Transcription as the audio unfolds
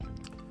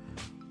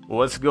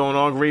What's going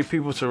on, great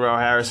people? Terrell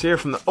Harris here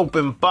from the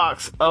Open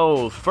Box.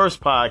 First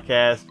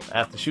podcast.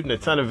 After shooting a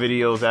ton of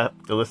videos,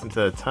 after listening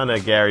to a ton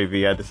of Gary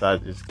Vee, I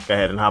decided to just go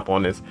ahead and hop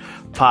on this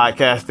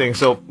podcasting.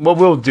 So what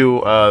we'll do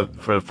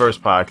for the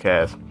first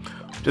podcast,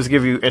 just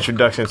give you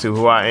introduction to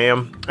who I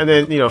am, and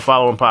then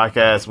following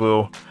podcasts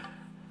we'll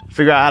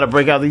figure out how to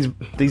break out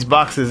these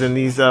boxes and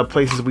these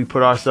places we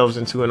put ourselves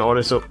into in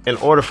order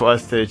for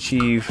us to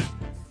achieve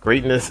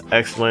greatness,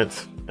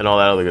 excellence, and all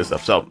that other good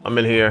stuff. So I'm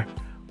in here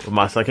with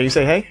my son. Can you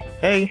say hey?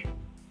 Hey.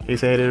 Can you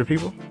say hey to the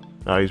people?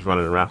 Oh, he's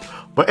running around.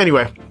 But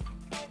anyway,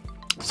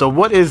 so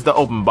what is the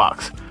Open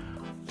Box?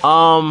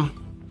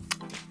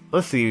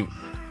 Let's see.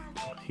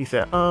 He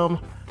said,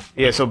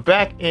 yeah, so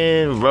back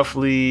in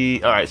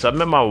roughly, all right, so I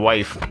met my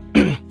wife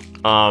in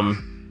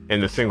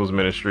the singles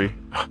ministry,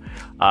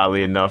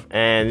 oddly enough,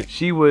 and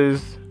she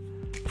was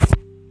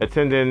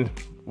attending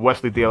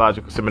Wesley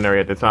Theological Seminary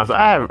at the time. So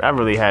I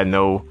really had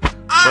no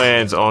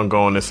plans on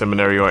going to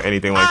seminary or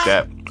anything like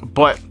that.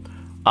 But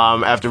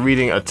after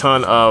reading a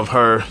ton of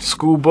her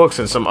school books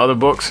and some other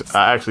books,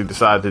 I actually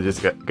decided to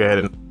just go ahead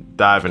and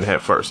dive in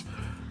head first.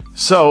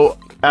 So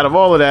out of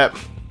all of that,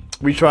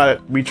 we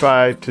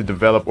tried to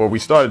develop, or we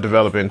started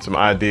developing some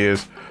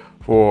ideas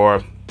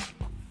for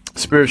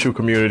spiritual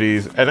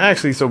communities. And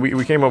actually, so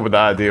we came up with the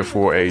idea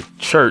for a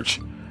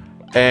church,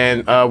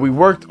 and we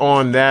worked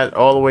on that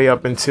all the way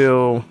up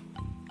until,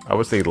 I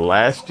would say,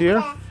 last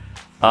year.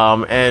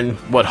 And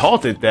what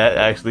halted that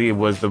actually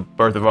was the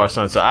birth of our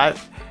son. So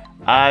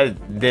I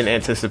didn't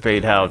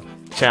anticipate how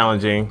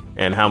challenging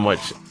and how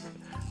much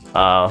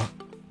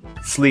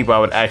sleep I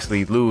would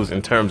actually lose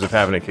in terms of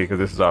having a kid, because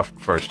this is our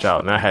first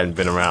child and I hadn't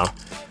been around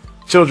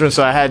children,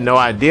 so I had no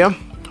idea.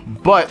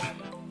 But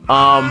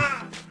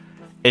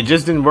it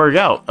just didn't work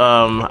out.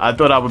 I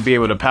thought I would be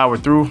able to power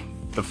through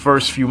the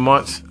first few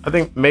months. I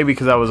think maybe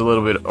because I was a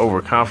little bit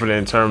overconfident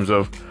in terms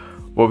of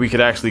what we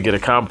could actually get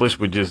accomplished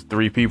with just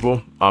 3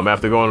 people.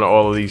 After going to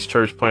all of these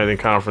church planting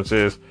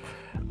conferences,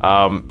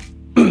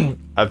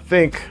 I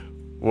think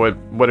what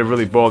it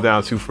really boiled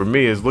down to for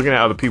me is looking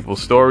at other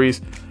people's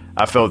stories.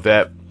 I felt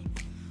that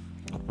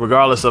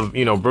regardless of,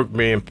 Brooke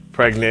being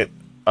pregnant,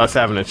 us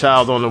having a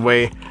child on the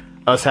way,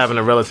 us having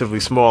a relatively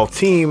small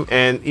team,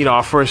 and,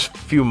 our first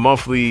few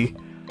monthly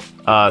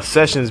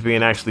sessions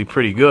being actually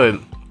pretty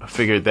good, I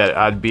figured that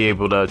I'd be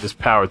able to just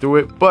power through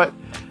it. But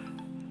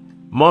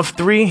month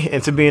 3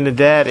 into being a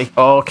dad, it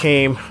all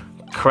came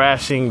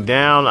crashing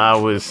down. I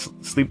was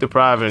sleep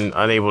deprived and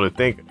unable to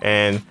think,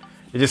 and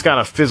it just kind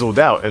of fizzled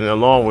out. And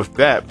along with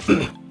that,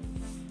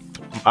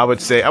 I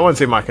wouldn't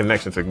say my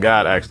connection to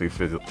God actually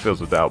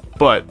fizzled out,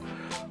 but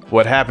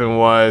what happened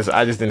was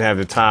I just didn't have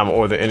the time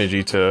or the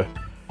energy to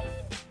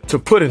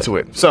put into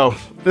it. So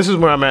this is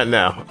where I'm at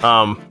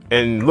now.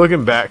 And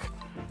looking back,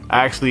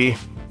 I actually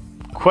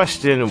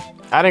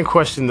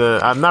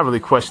I'm not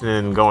really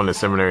questioning going to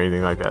seminary or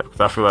anything like that,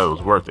 because I feel like it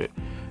was worth it.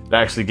 It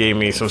actually gave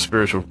me some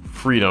spiritual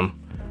freedom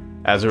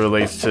as it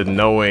relates to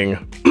knowing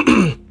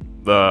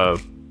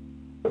the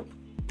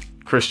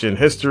Christian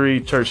history,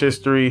 church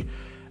history,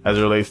 as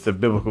it relates to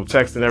biblical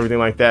text and everything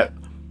like that.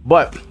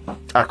 But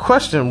I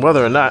question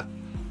whether or not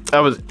I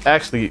was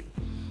actually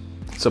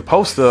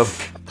supposed to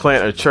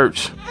plant a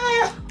church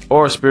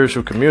or a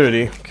spiritual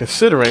community,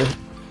 considering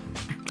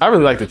I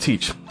really like to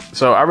teach.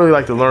 So I really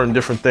like to learn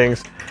different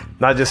things,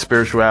 not just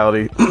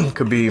spirituality. It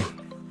could be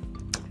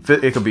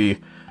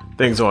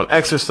things on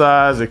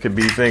exercise. It could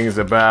be things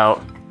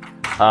about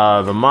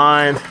the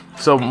mind.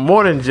 So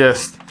more than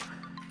just,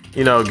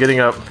 getting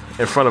up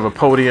in front of a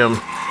podium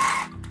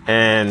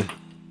and,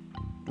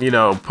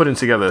 putting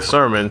together a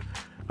sermon.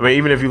 I mean,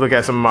 even if you look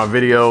at some of my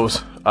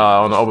videos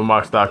on the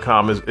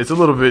openbox.com, it's a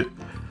little bit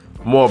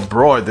more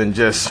broad than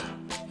just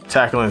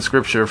tackling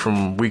scripture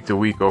from week to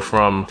week or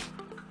from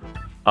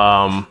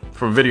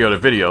video to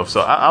video.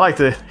 So I like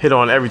to hit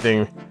on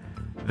everything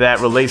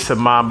that relates to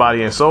mind,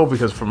 body, and soul,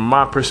 because from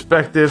my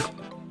perspective,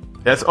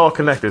 that's all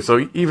connected.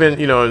 So even,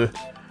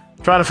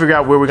 trying to figure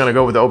out where we're going to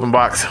go with the Open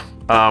Box,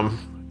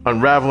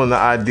 unraveling the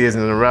ideas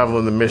and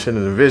unraveling the mission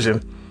and the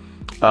vision,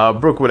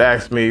 Brooke would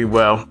ask me,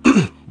 well,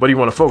 what do you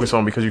want to focus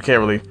on? Because you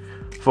can't really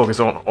focus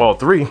on all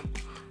 3.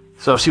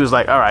 So she was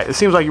like, all right, it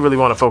seems like you really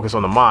want to focus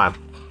on the mind.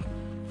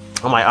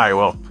 I'm like, all right,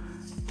 well,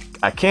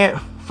 I can't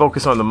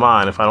focus on the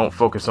mind if I don't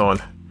focus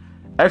on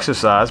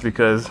exercise,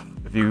 because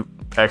if you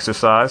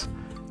exercise,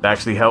 it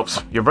actually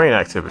helps your brain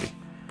activity.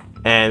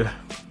 And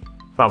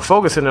if I'm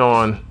focusing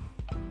on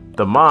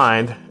the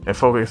mind and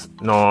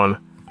focusing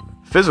on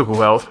physical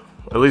health,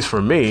 at least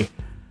for me,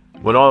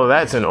 when all of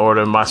that's in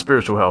order, my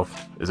spiritual health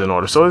is in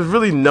order. So there's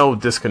really no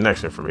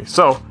disconnection for me.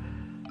 So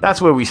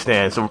that's where we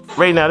stand. So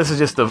right now, this is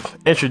just the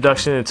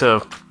introduction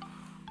into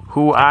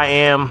who I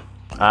am.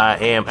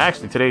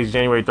 Actually, today's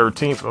January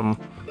 13th.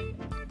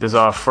 This is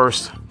our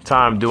first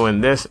time doing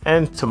this,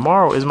 and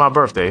tomorrow is my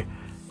birthday.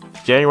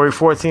 January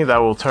 14th, I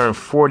will turn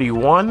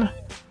 41.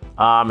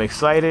 I'm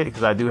excited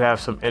because I do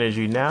have some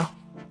energy now.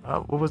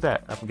 What was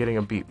that? I'm getting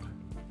a beep.